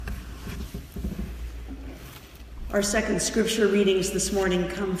Our second scripture readings this morning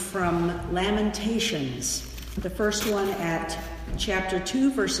come from Lamentations. The first one at chapter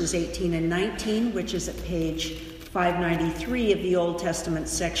 2, verses 18 and 19, which is at page 593 of the Old Testament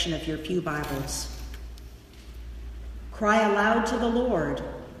section of your pew Bibles. Cry aloud to the Lord,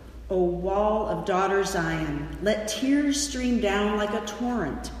 O wall of daughter Zion. Let tears stream down like a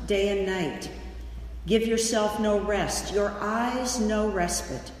torrent day and night. Give yourself no rest, your eyes no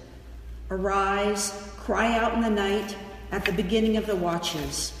respite. Arise, cry out in the night, at the beginning of the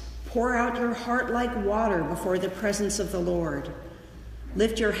watches. Pour out your heart like water before the presence of the Lord.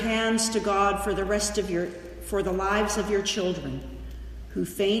 Lift your hands to God for the lives of your children, who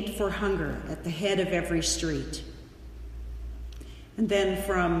faint for hunger at the head of every street. And then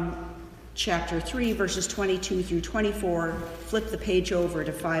from chapter 3, verses 22 through 24, flip the page over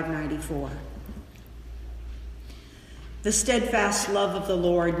to 594. The steadfast love of the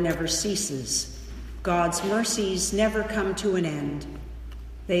Lord never ceases. God's mercies never come to an end.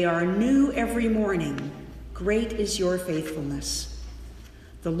 They are new every morning. Great is your faithfulness.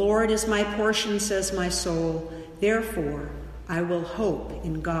 The Lord is my portion, says my soul. Therefore, I will hope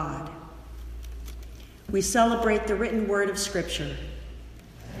in God. We celebrate the written word of Scripture.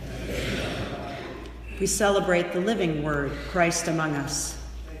 We celebrate the living word, Christ among us.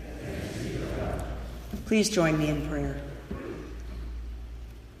 Please join me in prayer.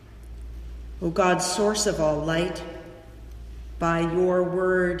 O God, source of all light, by your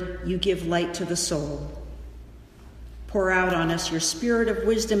word you give light to the soul. Pour out on us your spirit of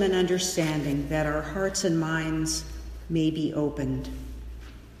wisdom and understanding, that our hearts and minds may be opened.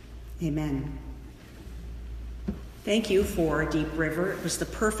 Amen. Thank you for Deep River. It was the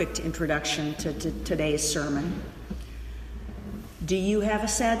perfect introduction to today's sermon. Do you have a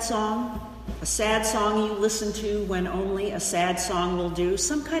sad song? A sad song you listen to when only a sad song will do?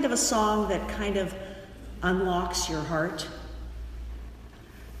 Some kind of a song that kind of unlocks your heart?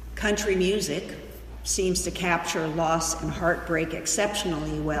 Country music seems to capture loss and heartbreak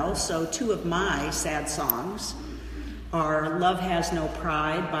exceptionally well, so two of my sad songs are Love Has No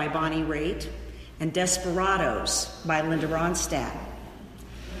Pride by Bonnie Raitt and Desperados by Linda Ronstadt.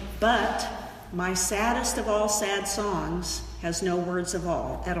 But my saddest of all sad songs has no words at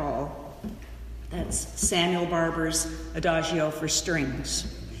all. That's Samuel Barber's Adagio for Strings.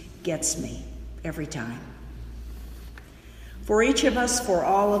 Gets me every time. For each of us, for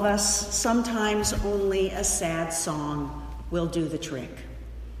all of us, sometimes only a sad song will do the trick.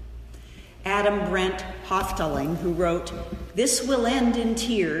 Adam Brent Hofteling, who wrote, "This Will End in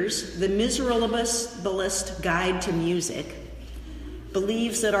Tears, the Miserablest Guide to Music,"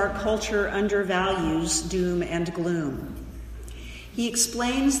 believes that our culture undervalues doom and gloom. He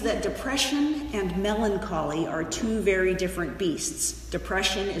explains that depression and melancholy are two very different beasts.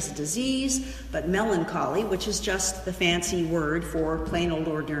 Depression is a disease, but melancholy, which is just the fancy word for plain old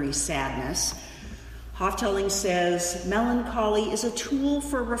ordinary sadness, Hofteling says melancholy is a tool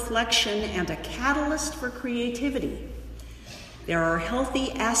for reflection and a catalyst for creativity. There are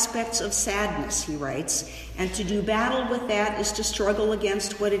healthy aspects of sadness, he writes, and to do battle with that is to struggle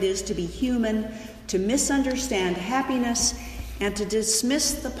against what it is to be human, to misunderstand happiness, and to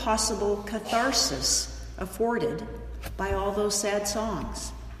dismiss the possible catharsis afforded by all those sad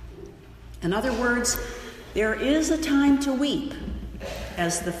songs. In other words, there is a time to weep,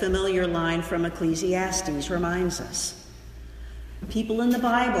 as the familiar line from Ecclesiastes reminds us. People in the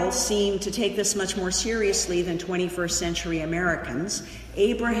Bible seem to take this much more seriously than 21st century Americans.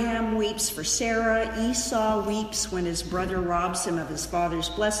 Abraham weeps for Sarah. Esau weeps when his brother robs him of his father's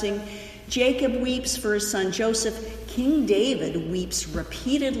blessing. Jacob weeps for his son Joseph. King David weeps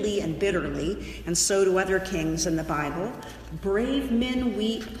repeatedly and bitterly, and so do other kings in the Bible. Brave men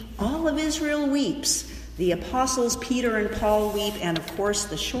weep. All of Israel weeps. The apostles Peter and Paul weep, and of course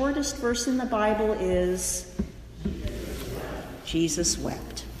the shortest verse in the Bible is Jesus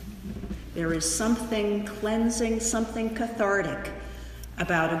wept. There is something cleansing, something cathartic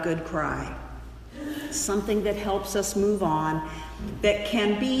about a good cry. Something that helps us move on, that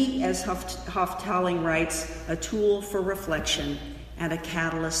can be, as Hofteling writes, a tool for reflection and a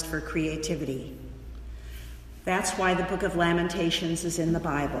catalyst for creativity. That's why the book of Lamentations is in the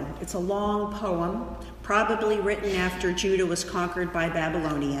Bible. It's a long poem, probably written after Judah was conquered by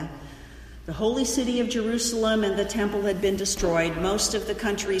Babylonia. The holy city of Jerusalem and the temple had been destroyed. Most of the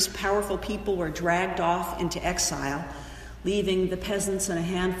country's powerful people were dragged off into exile, leaving the peasants and a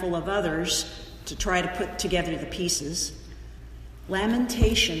handful of others to try to put together the pieces.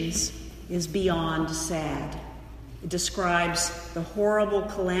 Lamentations is beyond sad. It describes the horrible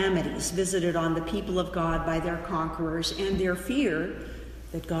calamities visited on the people of God by their conquerors and their fear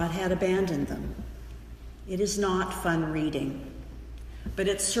that God had abandoned them. It is not fun reading, but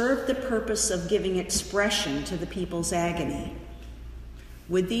it served the purpose of giving expression to the people's agony.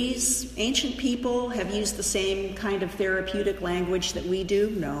 Would these ancient people have used the same kind of therapeutic language that we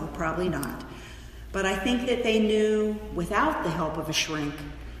do? No, probably not. But I think that they knew, without the help of a shrink,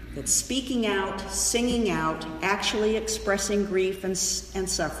 that speaking out, singing out, actually expressing grief and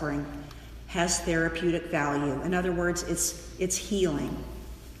suffering has therapeutic value. In other words, it's healing.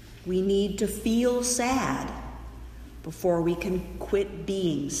 We need to feel sad before we can quit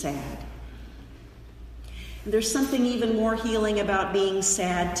being sad. And there's something even more healing about being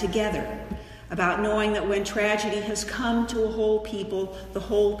sad together, about knowing that when tragedy has come to a whole people, the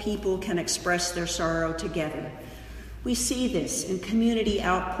whole people can express their sorrow together. We see this in community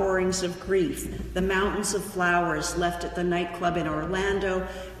outpourings of grief, the mountains of flowers left at the nightclub in Orlando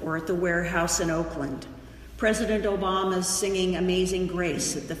or at the warehouse in Oakland. President Obama's singing Amazing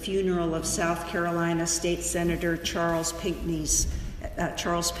Grace at the funeral of South Carolina State Senator Charles Pinckney,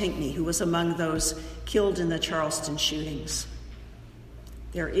 who was among those killed in the Charleston shootings.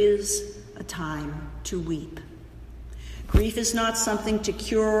 There is a time to weep. Grief is not something to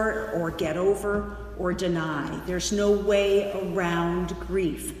cure or get over or deny. There's no way around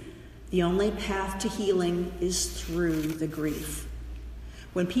grief. The only path to healing is through the grief.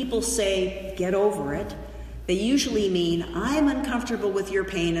 When people say, get over it, they usually mean, I'm uncomfortable with your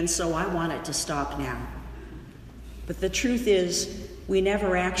pain and so I want it to stop now. But the truth is, we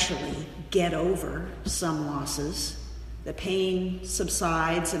never actually get over some losses. The pain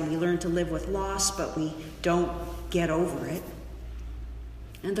subsides and we learn to live with loss, but we don't get over it.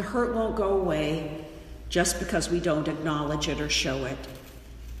 And the hurt won't go away just because we don't acknowledge it or show it.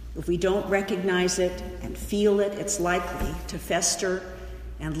 If we don't recognize it and feel it, it's likely to fester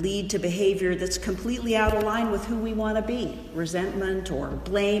and lead to behavior that's completely out of line with who we want to be, resentment or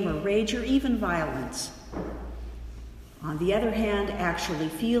blame or rage or even violence. On the other hand, actually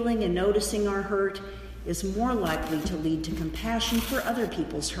feeling and noticing our hurt is more likely to lead to compassion for other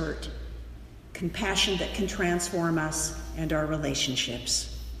people's hurt, compassion that can transform us and our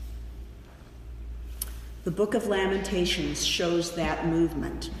relationships. The Book of Lamentations shows that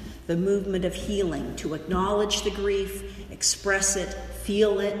movement, the movement of healing, to acknowledge the grief, express it,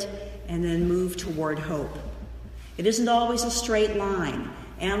 feel it, and then move toward hope. It isn't always a straight line.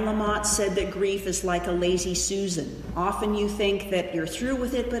 Anne Lamott said that grief is like a lazy Susan. Often you think that you're through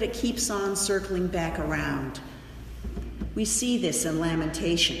with it, but it keeps on circling back around. We see this in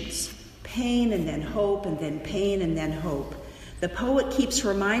Lamentations. Pain and then hope, and then pain and then hope. The poet keeps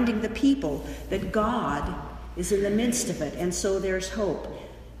reminding the people that God is in the midst of it, and so there's hope,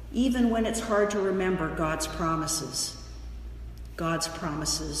 even when it's hard to remember God's promises. God's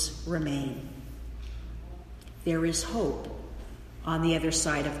promises remain. There is hope on the other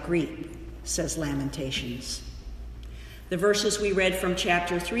side of grief, says Lamentations. The verses we read from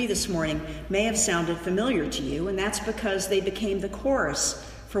chapter 3 this morning may have sounded familiar to you, and that's because they became the chorus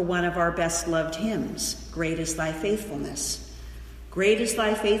for one of our best-loved hymns, Great is Thy Faithfulness. Great is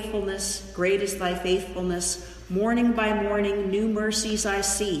Thy faithfulness, great is Thy faithfulness, morning by morning new mercies I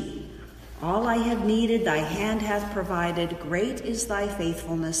see. All I have needed Thy hand hath provided, great is Thy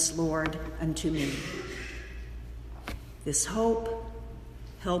faithfulness, Lord, unto me. This hope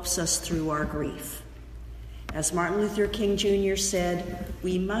helps us through our grief. As Martin Luther King Jr. said,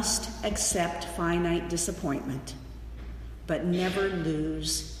 we must accept finite disappointment, but never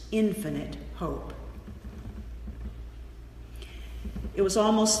lose infinite hope. It was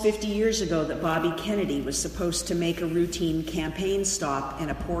almost 50 years ago that Bobby Kennedy was supposed to make a routine campaign stop in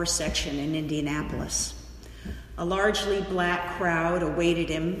a poor section in Indianapolis. A largely black crowd awaited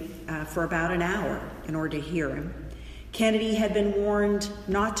him for about an hour in order to hear him. Kennedy had been warned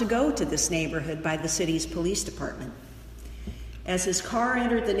not to go to this neighborhood by the city's police department. As his car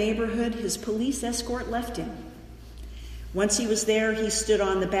entered the neighborhood, his police escort left him. Once he was there, he stood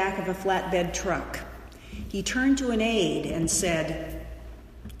on the back of a flatbed truck. He turned to an aide and said,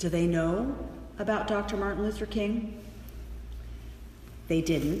 "Do they know about Dr. Martin Luther King?" They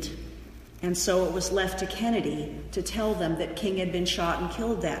didn't, and so it was left to Kennedy to tell them that King had been shot and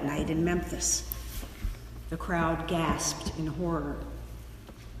killed that night in Memphis. The crowd gasped in horror.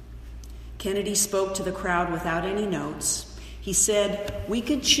 Kennedy spoke to the crowd without any notes. He said, "We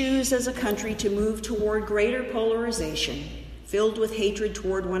could choose as a country to move toward greater polarization, filled with hatred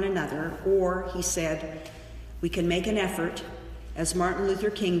toward one another, or," he said, "we can make an effort, as Martin Luther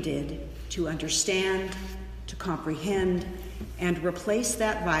King did, to understand, to comprehend, and replace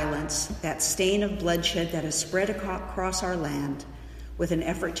that violence, that stain of bloodshed that has spread across our land, with an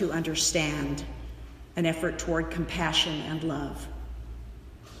effort to understand, an effort toward compassion and love."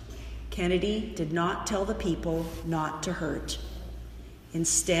 Kennedy did not tell the people not to hurt.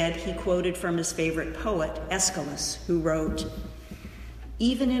 Instead, he quoted from his favorite poet, Aeschylus, who wrote,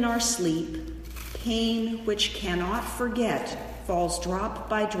 "Even in our sleep, pain which cannot forget falls drop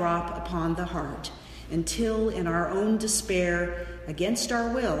by drop upon the heart, until in our own despair, against our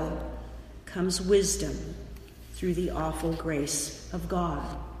will, comes wisdom through the awful grace of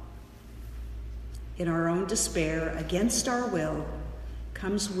God." In our own despair, against our will,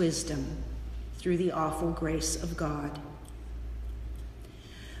 comes wisdom through the awful grace of God.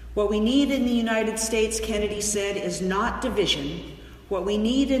 What we need in the United States, Kennedy said, is not division. What we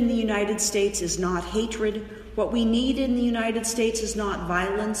need in the United States is not hatred. What we need in the United States is not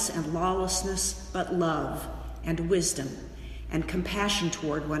violence and lawlessness, but love and wisdom and compassion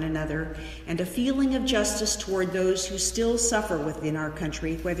toward one another, and a feeling of justice toward those who still suffer within our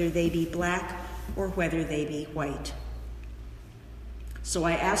country, whether they be black or whether they be white. So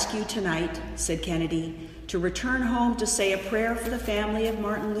I ask you tonight, said Kennedy, to return home to say a prayer for the family of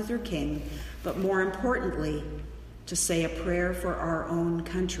Martin Luther King, but more importantly, to say a prayer for our own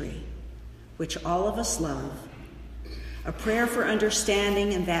country, which all of us love, a prayer for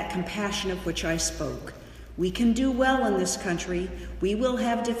understanding and that compassion of which I spoke. We can do well in this country. We will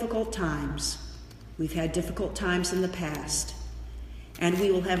have difficult times. We've had difficult times in the past, and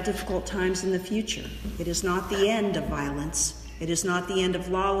we will have difficult times in the future. It is not the end of violence. It is not the end of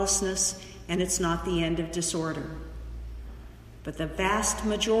lawlessness, and it's not the end of disorder. But the vast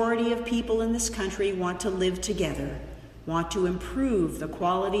majority of people in this country want to live together, want to improve the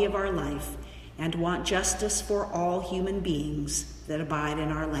quality of our life, and want justice for all human beings that abide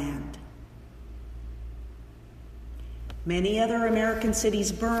in our land. Many other American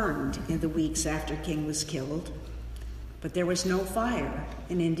cities burned in the weeks after King was killed, but there was no fire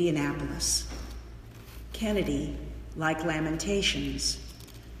in Indianapolis. Kennedy, like Lamentations,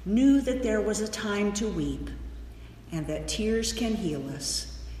 knew that there was a time to weep, and that tears can heal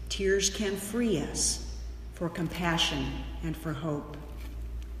us, tears can free us for compassion and for hope.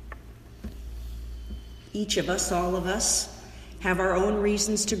 Each of us, all of us, have our own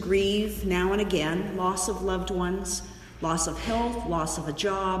reasons to grieve now and again: loss of loved ones, loss of health, loss of a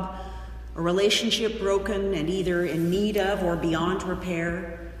job, a relationship broken and either in need of or beyond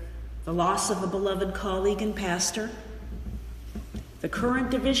repair, the loss of a beloved colleague and pastor, the current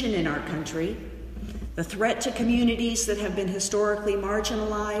division in our country, the threat to communities that have been historically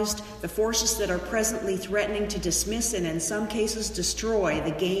marginalized, the forces that are presently threatening to dismiss and in some cases destroy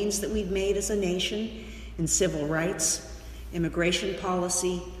the gains that we've made as a nation in civil rights, immigration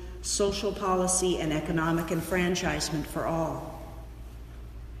policy, social policy, and economic enfranchisement for all.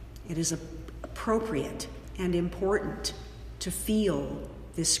 It is appropriate and important to feel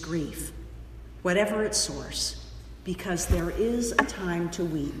this grief, whatever its source, because there is a time to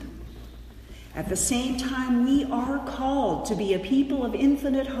weep. At the same time, we are called to be a people of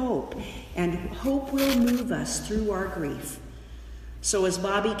infinite hope, and hope will move us through our grief. So as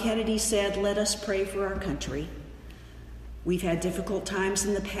Bobby Kennedy said, let us pray for our country. We've had difficult times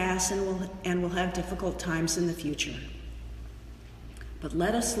in the past and we'll have difficult times in the future. But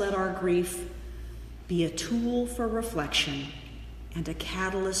let us let our grief be a tool for reflection and a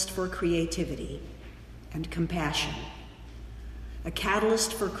catalyst for creativity and compassion. A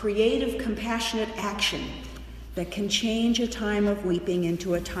catalyst for creative, compassionate action that can change a time of weeping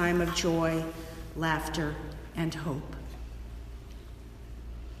into a time of joy, laughter, and hope.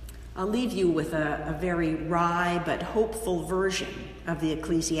 I'll leave you with a very wry but hopeful version of the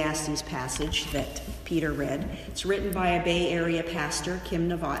Ecclesiastes passage that Peter read. It's written by a Bay Area pastor, Kim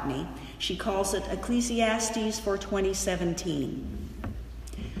Novotny. She calls it Ecclesiastes for 2017.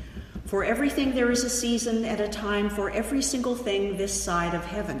 For everything there is a season and a time for every single thing this side of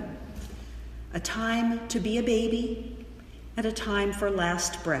heaven. A time to be a baby and a time for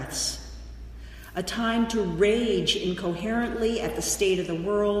last breaths. A time to rage incoherently at the state of the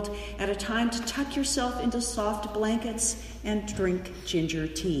world, and a time to tuck yourself into soft blankets and drink ginger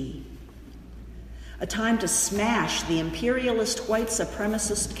tea. A time to smash the imperialist, white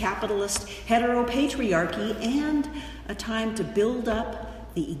supremacist, capitalist, heteropatriarchy, and a time to build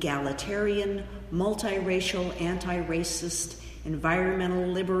up the egalitarian, multiracial, anti-racist, environmental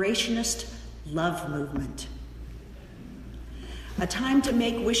liberationist love movement. A time to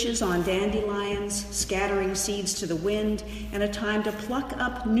make wishes on dandelions, scattering seeds to the wind, and a time to pluck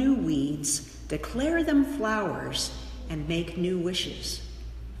up new weeds, declare them flowers, and make new wishes.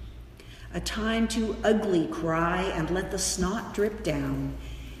 A time to ugly cry and let the snot drip down,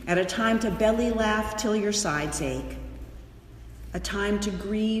 and a time to belly laugh till your sides ache. A time to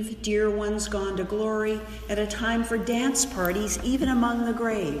grieve dear ones gone to glory, and a time for dance parties even among the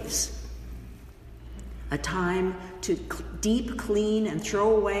graves. A time to deep clean and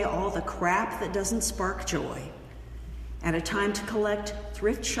throw away all the crap that doesn't spark joy. And a time to collect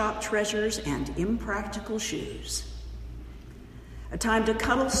thrift shop treasures and impractical shoes. A time to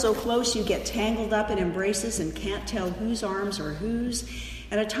cuddle so close you get tangled up in embraces and can't tell whose arms are whose.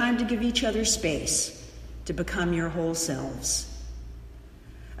 And a time to give each other space to become your whole selves.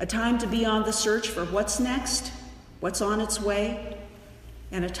 A time to be on the search for what's next, what's on its way,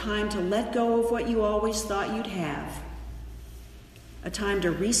 and a time to let go of what you always thought you'd have. A time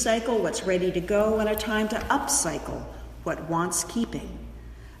to recycle what's ready to go, and a time to upcycle what wants keeping.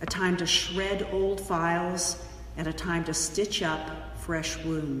 A time to shred old files, and a time to stitch up fresh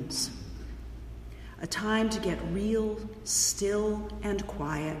wounds. A time to get real, still, and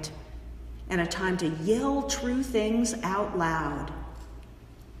quiet, and a time to yell true things out loud.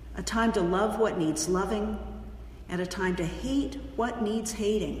 A time to love what needs loving, and a time to hate what needs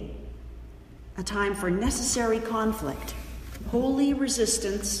hating. A time for necessary conflict, holy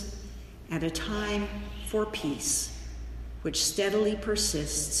resistance, and a time for peace, which steadily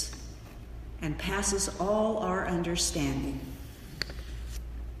persists and passes all our understanding.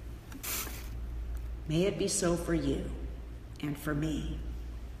 May it be so for you and for me.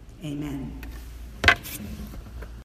 Amen.